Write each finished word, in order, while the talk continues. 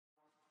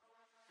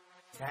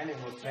Guys,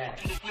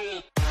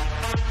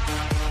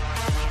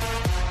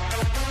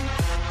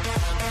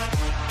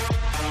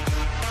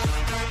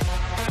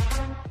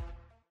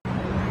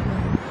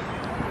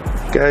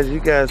 you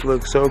guys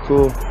look so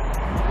cool.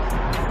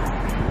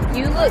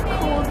 You look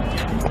cool.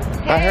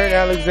 Hey. I heard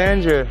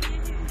Alexandra.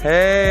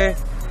 Hey.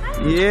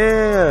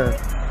 Yeah.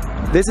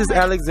 This is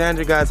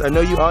Alexandra, guys. I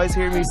know you always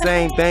hear me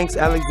saying thanks,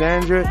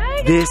 Alexandra.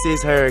 This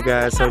is her,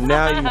 guys. So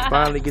now you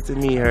finally get to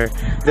meet her.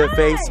 The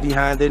face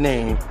behind the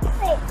name.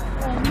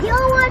 You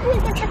want to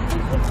get the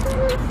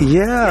picture?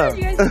 Yeah.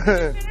 You guys get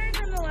dinner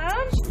from the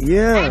lounge?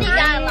 Yeah. I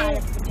got a lot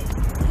of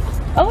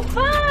Oh,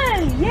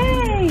 fun!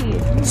 Yay!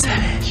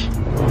 Savage.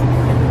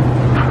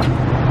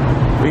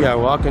 We got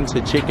walking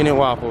to Chicken and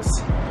Waffles.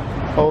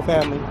 Whole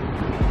family.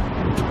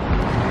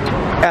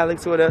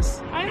 Alex with us.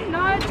 I'm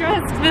not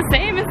dressed the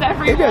same as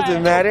everyone. It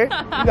doesn't matter.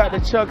 You got the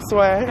Chuck I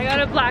swag. got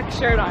a black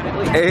shirt on at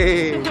least.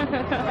 Hey.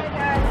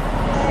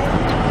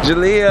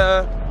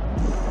 Jalea.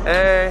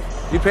 Hey.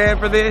 You paying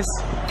for this?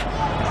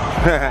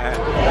 We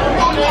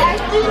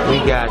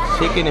got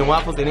chicken and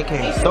waffles and it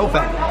came so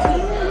fast.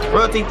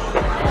 Royalty.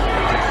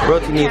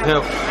 Royalty needs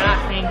help.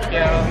 Thank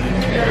you.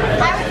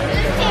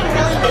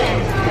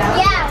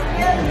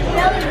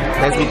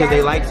 That's because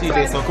they like you.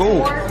 They're so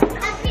cool.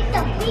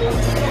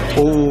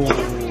 Ooh,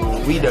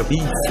 we the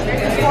beast.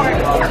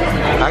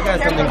 I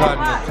got something called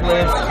the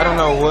Cliffs. I don't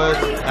know what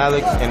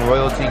Alex and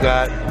Royalty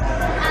got,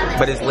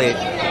 but it's lit.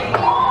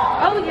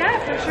 Oh yeah,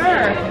 for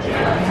sure.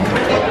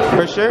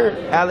 For sure.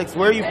 Alex,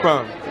 where are you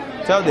from?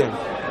 Tell them.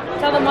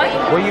 Tell them what?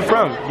 Where are you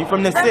from? You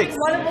from the 6th.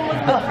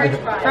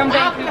 From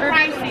Vancouver,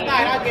 BC.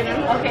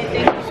 Okay,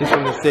 thank you. She's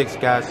from the 6th,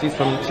 guys. She's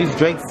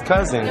Drake's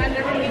cousin.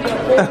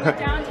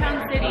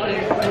 Downtown city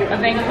of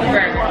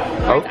Vancouver.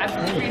 Oh. I'm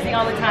freezing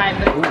all the time,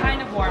 but it's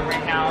kind of warm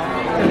right now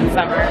in the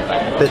summer.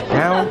 But The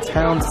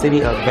downtown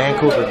city of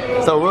Vancouver.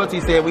 So Royalty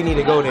said we need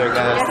to go there,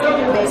 guys.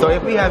 So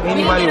if we have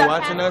anybody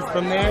watching us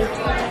from there,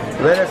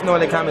 let us know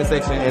in the comment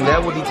section, and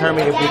that will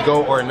determine if we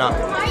go or not.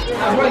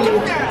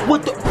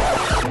 What the?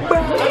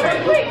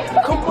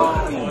 Come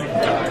on!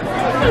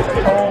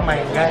 Oh my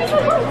God!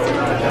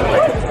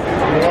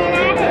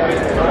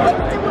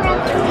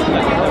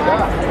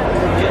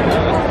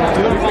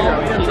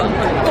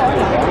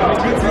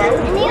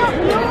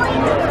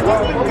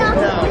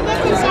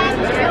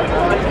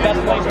 best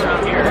place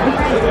around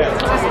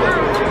here.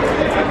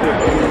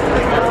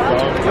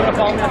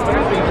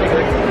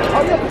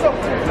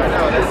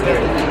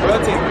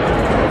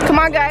 Come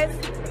on, guys.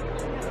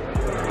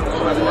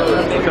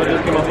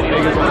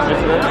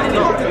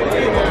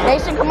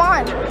 Nation, come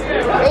on.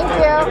 Thank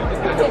you.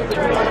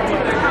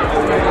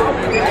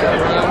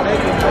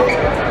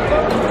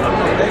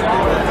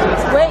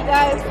 Wait,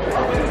 guys.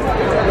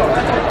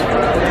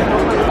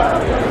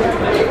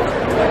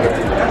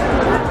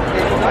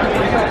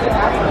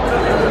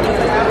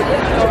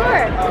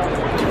 Sure.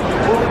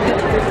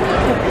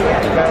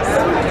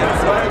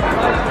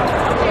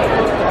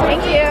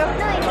 Thank you.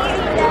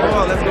 Come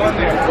on, let's go in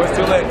there. What's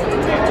too late?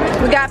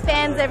 We got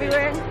fans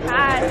everywhere.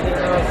 Hi.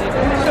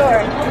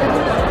 Sure.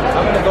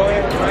 I'm gonna go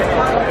in.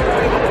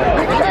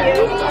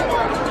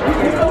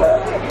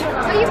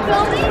 Are you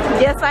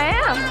filming? Yes, I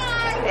am.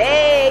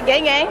 Hey,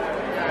 gang, gang.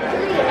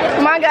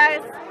 Come on,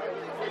 guys.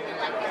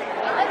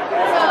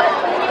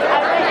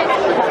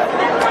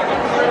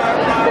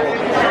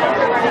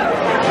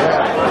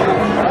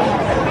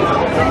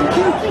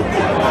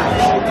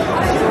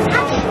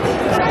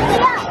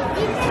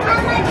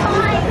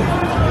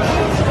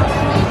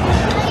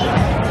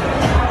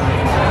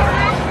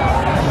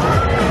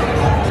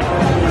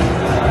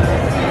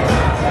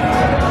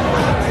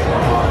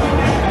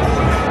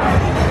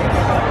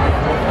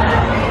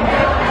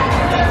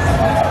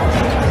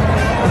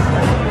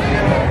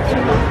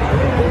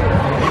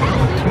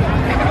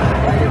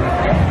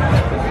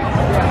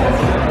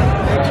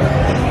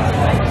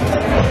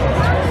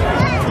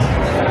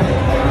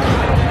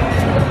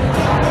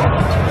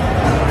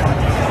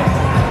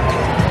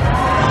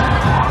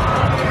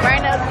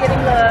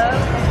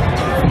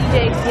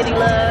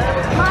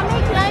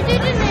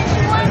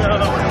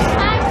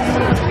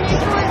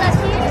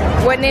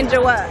 What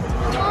ninja what?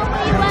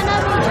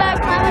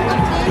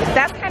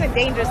 That's kind of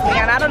dangerous,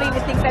 man. I don't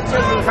even think that's the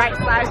right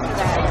size for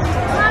that.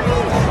 Mommy,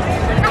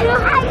 I know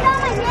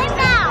my name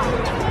now.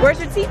 Where's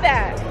your teeth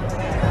at?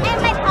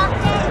 In my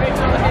pocket.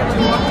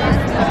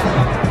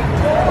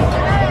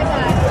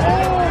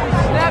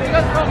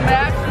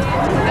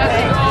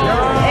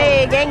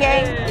 Hey, gang,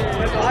 gang.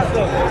 That's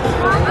awesome.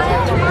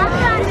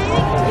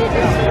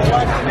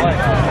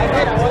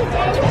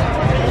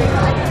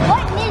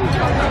 What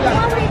ninja?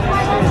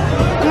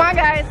 Come on,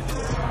 guys.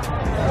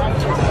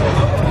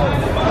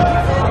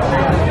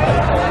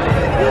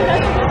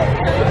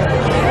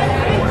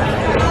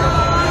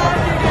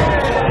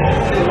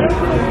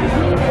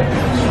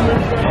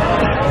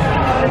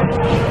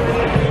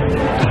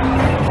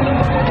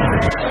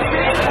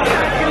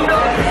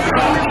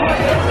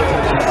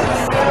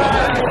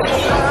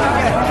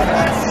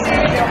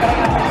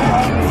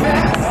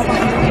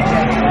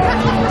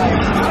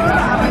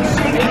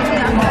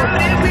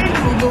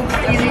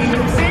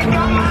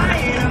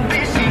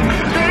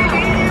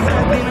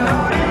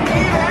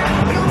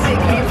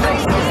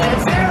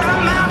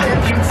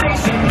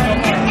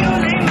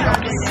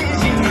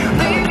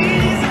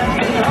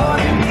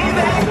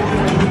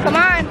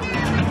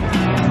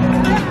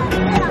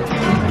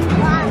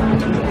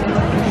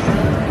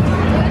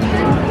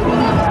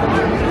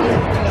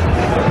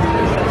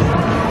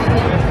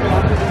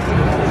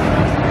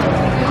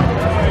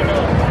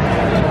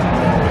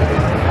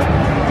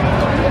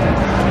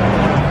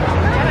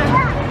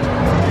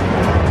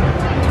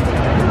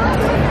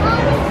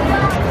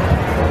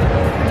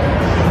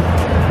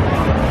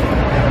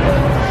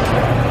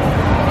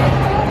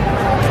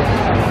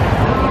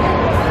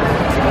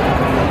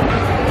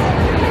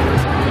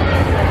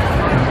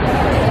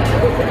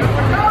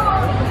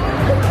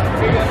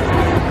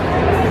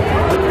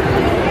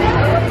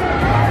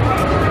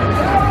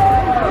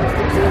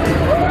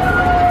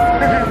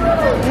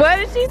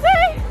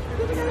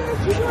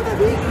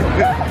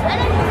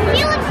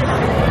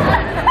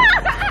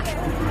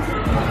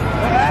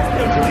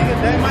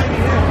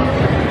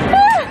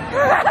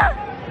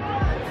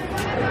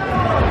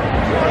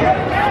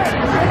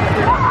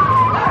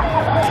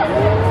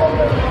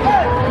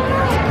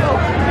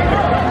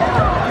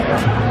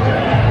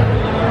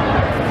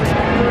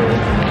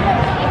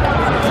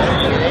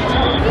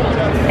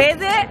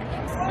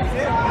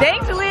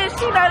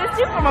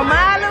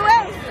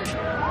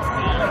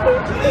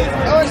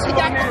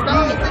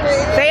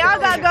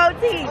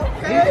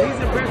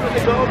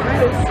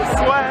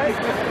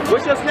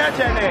 What's your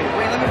Snapchat name?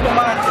 Wait, let me put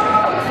mine.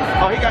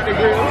 Oh, he got the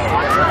grills.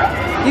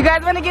 You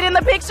guys want to get in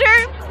the picture?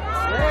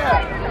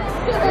 Yeah.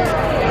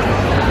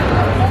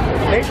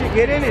 They should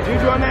get in it.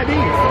 Juju on that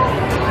beat.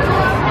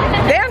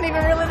 They don't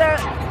even really know.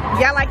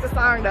 Y'all like the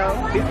song though.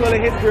 He's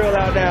pulling his grill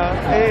out now.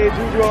 Hey,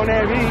 Juju on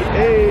that beat.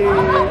 Hey.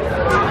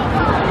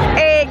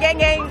 Hey, gang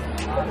gang.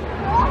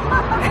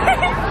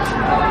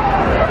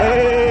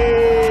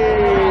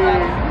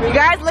 Hey. You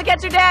guys, look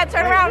at your dad.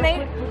 Turn around,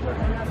 Nate.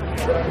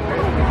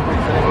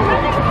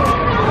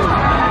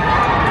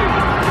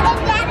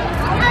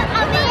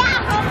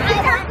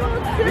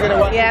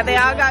 Yeah, they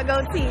all got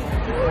goatees.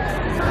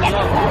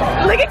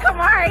 Look at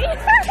Kamari.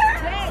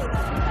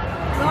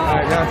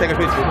 Alright, now take a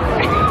picture.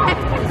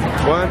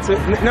 1,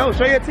 2. No,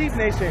 show your teeth,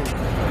 Nation.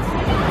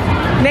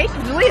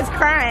 Nation, Julia's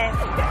crying.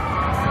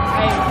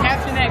 Hey,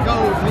 caption that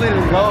goes,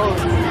 literally. Goes.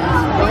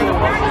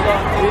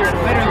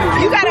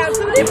 Literally. You got out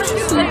 2 different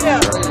shoes. There you go.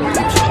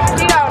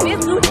 You got this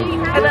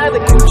Gucci and the other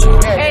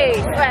Gucci.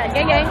 Hey, swag,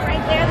 gang gang.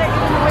 Right there, they're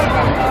giving away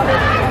from all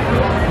this.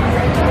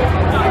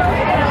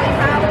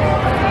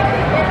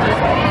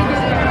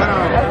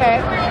 Okay.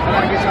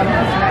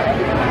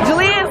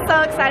 Julia is so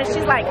excited.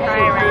 She's like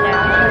crying right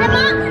now.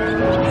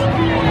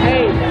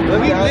 Hey, let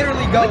me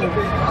literally go.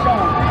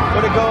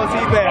 For the gold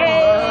teeth back.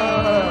 Hey.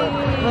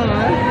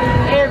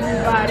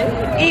 Everybody.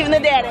 Even the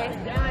daddy.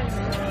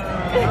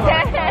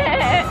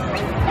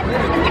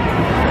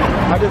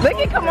 Look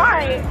at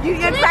Kamari. You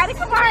excited,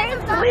 Kamari?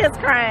 Julia's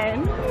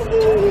crying.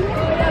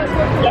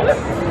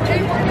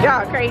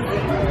 Y'all crazy.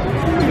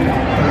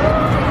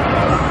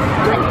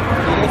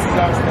 This is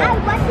our stuff.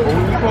 When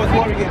we post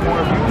more, we get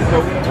more views, so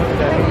we don't do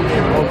that.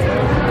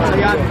 So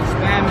y'all be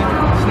spamming,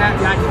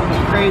 Snapchat, you be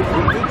crazy.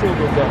 YouTube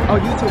is that. Oh,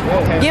 YouTube,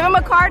 okay. Give him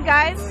a card,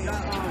 guys.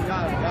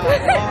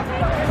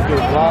 Do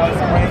vlogs,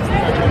 pranks,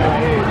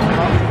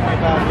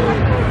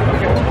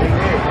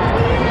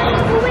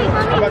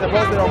 I'm about to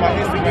post it on my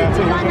Instagram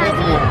too. What's your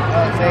Instagram?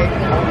 Say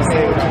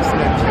it on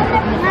Snapchat.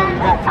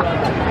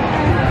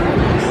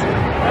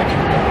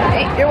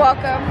 Hey, you're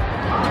welcome.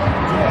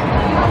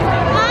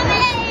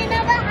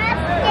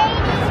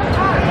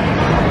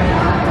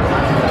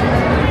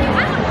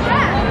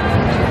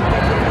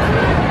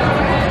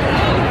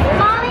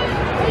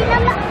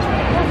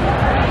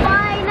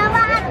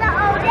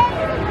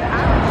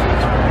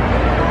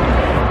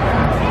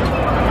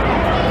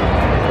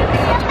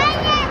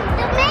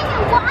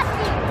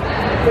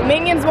 The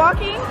minions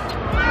walking?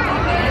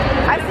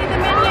 I see the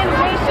minions,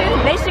 Nation.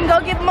 Nation,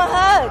 go give them a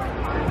hug.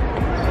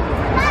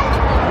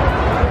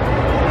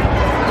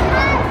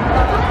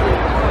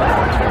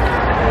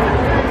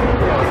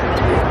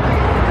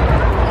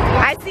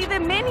 I see the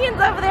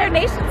minions over there.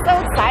 Nation's so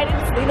excited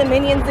to see the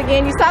minions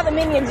again. You saw the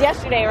minions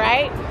yesterday,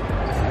 right?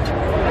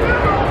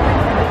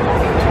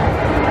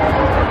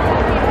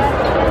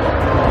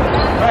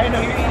 I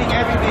know you're eating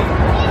everything.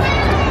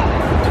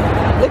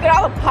 Look at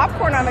all the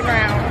popcorn on the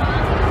ground.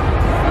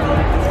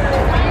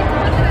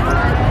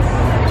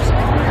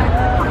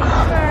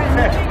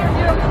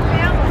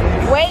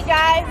 Wait,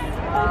 guys.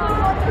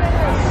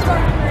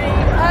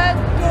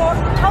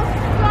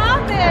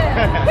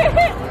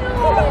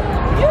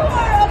 You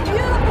are a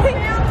beautiful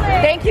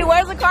family. Thank you.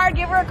 Where's the card?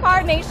 Give her a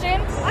card, Nation.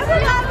 I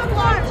would have a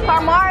card.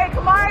 Kamari.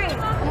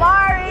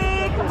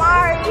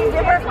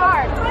 Give her a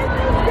card.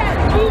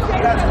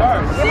 That's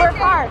ours. Give her a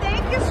card.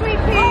 Thank you, sweet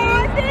pea.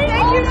 Oh,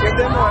 thank you Give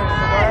them one.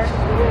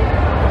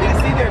 Did you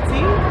see their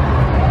teeth?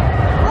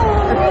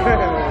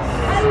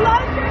 I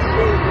love your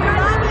shoes.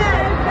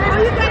 Oh,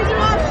 you guys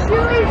are all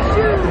shoes.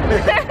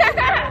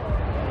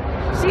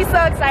 She's so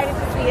excited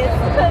to see it.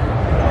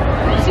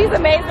 She's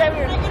amazed that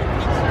we're...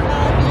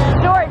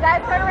 George,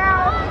 guys, turn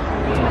around.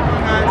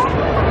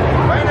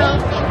 Right now.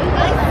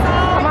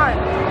 Come on.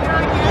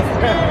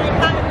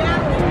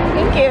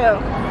 Thank you.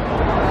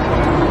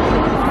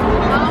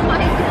 Oh my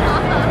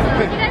god.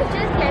 Did you guys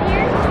just get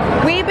here?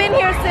 We've been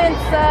here since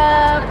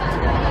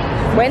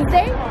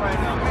Wednesday.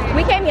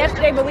 We came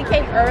yesterday, but we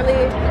came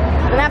early.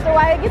 And after a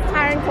while, it gets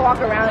tiring to walk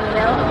around, you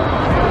know?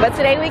 But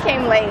today we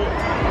came late.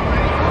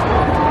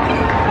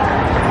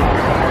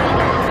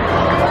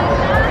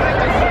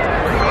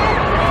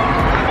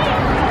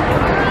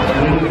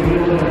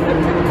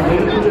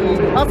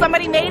 Oh,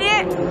 somebody made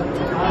it?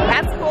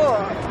 That's cool.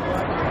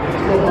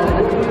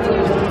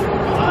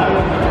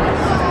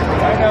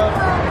 I know.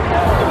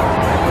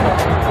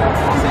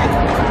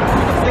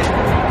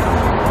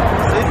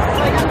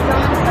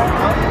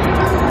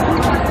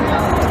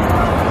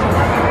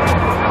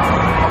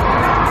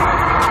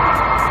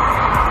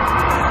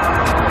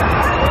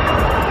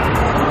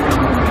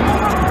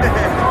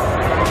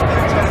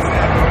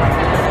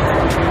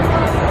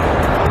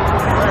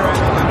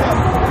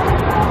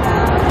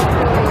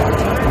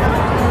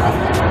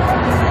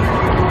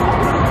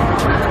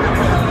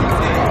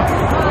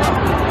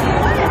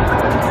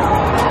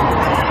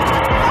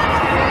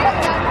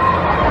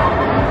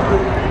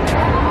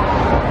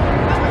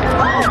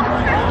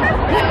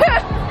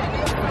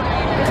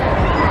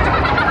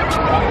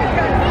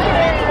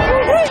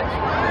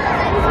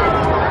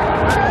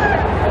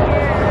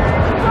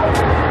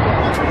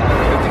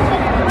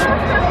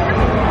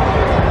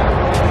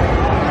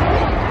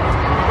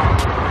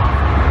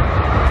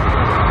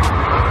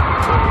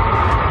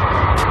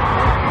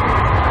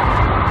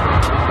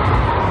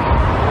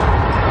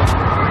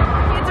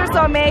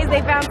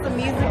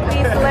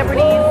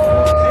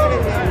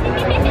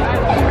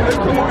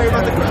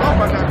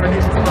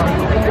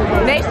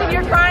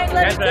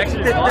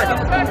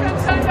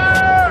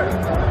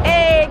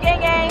 Hey, gang,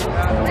 gang.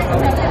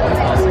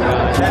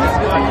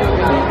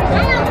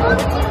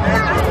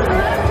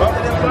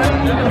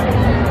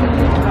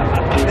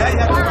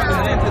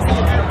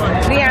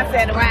 Leon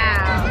said, wow.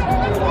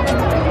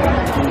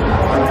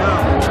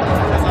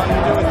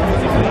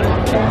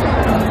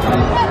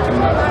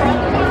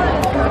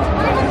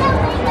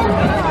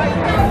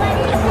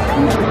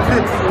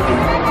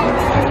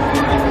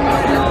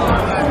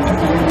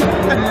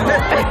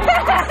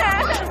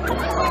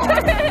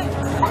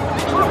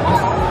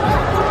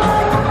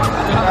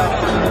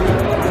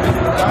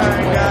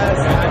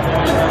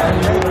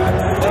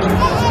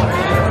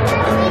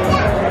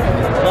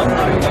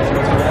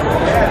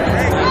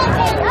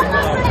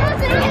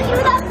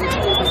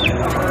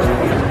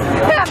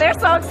 They're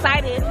so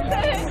excited.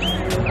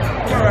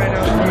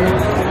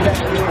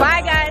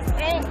 Bye, guys.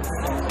 Thanks.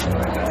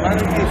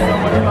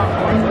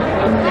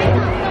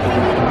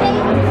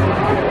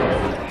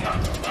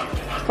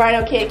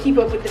 Rhino can't keep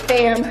up with the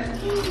fam.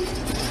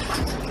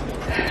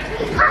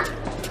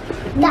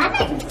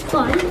 That ain't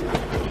fun.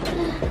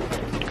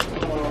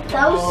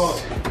 That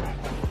was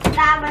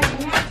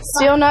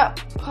Still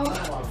not.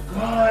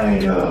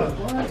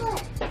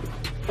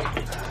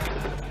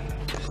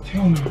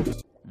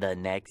 The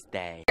next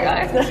day.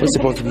 We're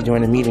supposed to be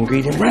doing a meet and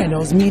greet, and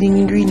Rhino's meeting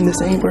and greeting the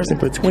same person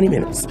for 20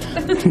 minutes.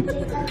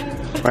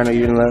 Rhino,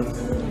 you in love?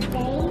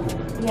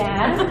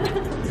 Yeah.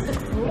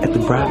 At the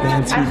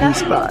broadband TV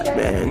spot,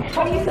 man.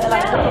 How do you say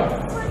like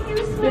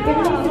this? You're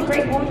giving me some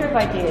great wardrobe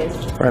ideas.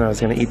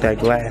 Rhino's gonna eat that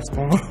glass,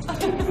 Mom.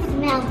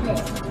 smell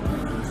this.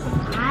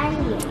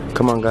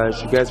 Come on,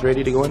 guys. You guys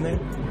ready to go in there?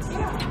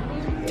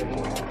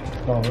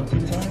 Oh, what's the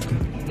time?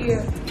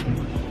 Yeah.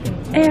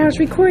 Hey, I was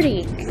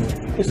recording.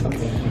 It's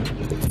okay.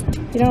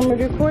 You don't want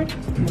to record?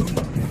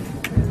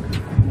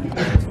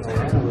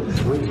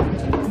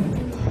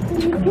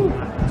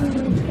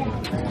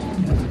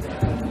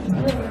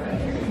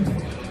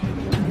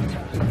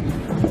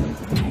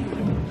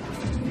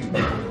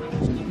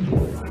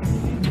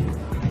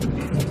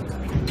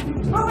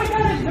 Oh my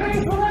God, it's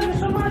great. Hold on, there's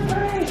so much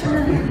great.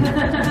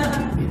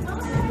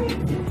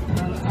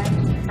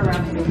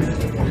 Around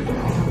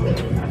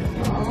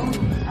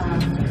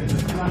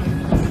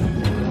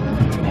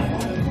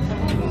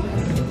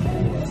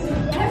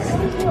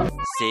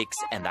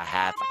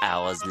 6.5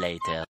 hours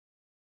later.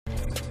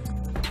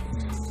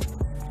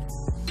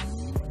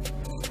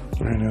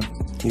 I know.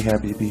 You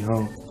happy to be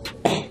home?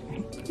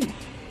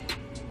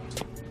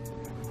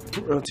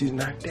 Royalty's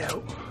knocked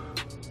out.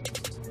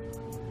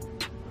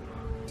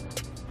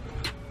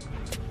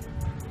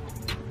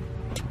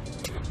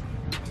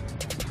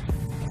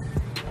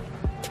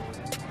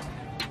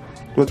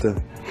 What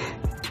the?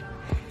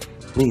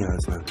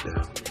 Leon's knocked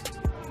out.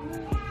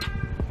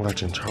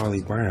 Watching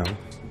Charlie Brown.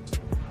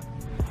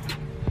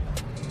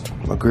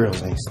 My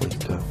girls ain't sleep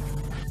though.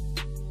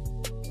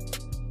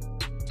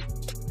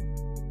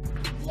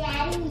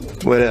 Daddy.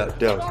 What up,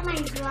 though? Look at my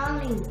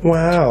drawing.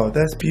 Wow,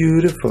 that's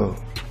beautiful.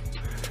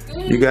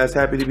 You guys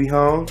happy to be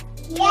home?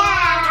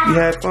 Yeah. You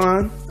had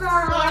fun?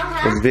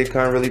 Yeah. Was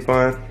VidCon really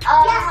fun? Daddy,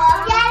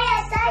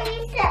 I thought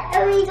you said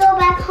when we go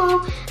back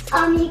home,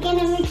 you're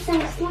gonna make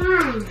some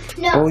slime.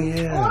 No. Oh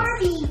yeah.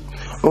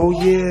 Oh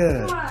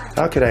yeah.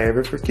 How could I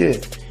ever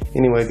forget?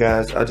 Anyway,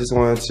 guys, I just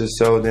wanted to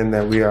show them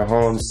that we are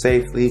home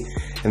safely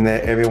and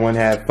that everyone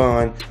had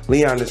fun.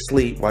 Leon is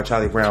asleep while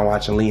Charlie Brown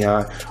watching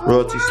Leon.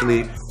 Royalty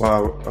sleep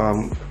while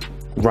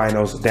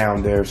Rhino's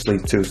down there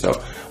asleep too. So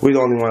we're the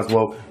only ones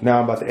woke. Now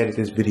I'm about to edit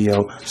this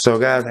video. So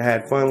guys, I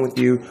had fun with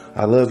you.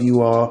 I love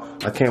you all.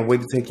 I can't wait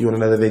to take you on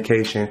another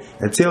vacation.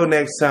 Until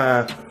next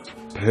time,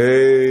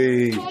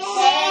 peace.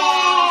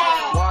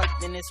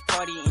 Walked in this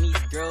party and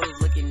these girls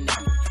looking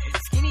at me.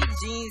 Skinny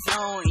jeans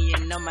on and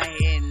you know my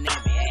head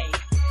nappy.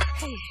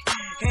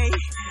 Hey,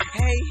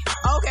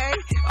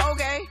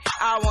 okay.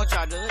 I want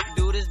y'all to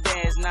do this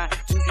dance now.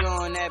 Juju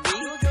on that beat.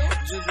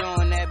 Juju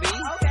on that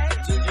beat.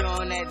 Juju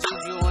on that,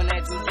 Juju on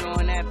that, Juju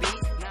on that beat.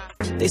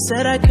 They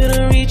said I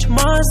couldn't reach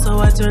Mars, so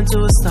I turned to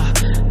a star.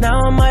 Now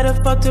I might have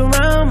fucked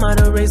around, might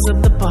have raised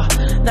up the bar.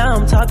 Now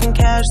I'm talking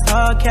cash,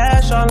 talk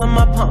cash, all in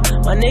my palm.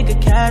 My nigga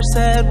Cash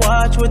said,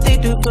 watch what they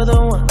do for the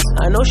ones.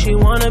 I know she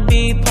wanna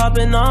be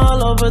popping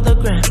all over the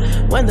gram.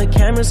 When the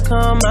cameras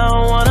come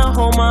out, wanna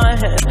hold my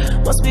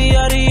hand. Must be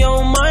out of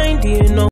your mind, do you know?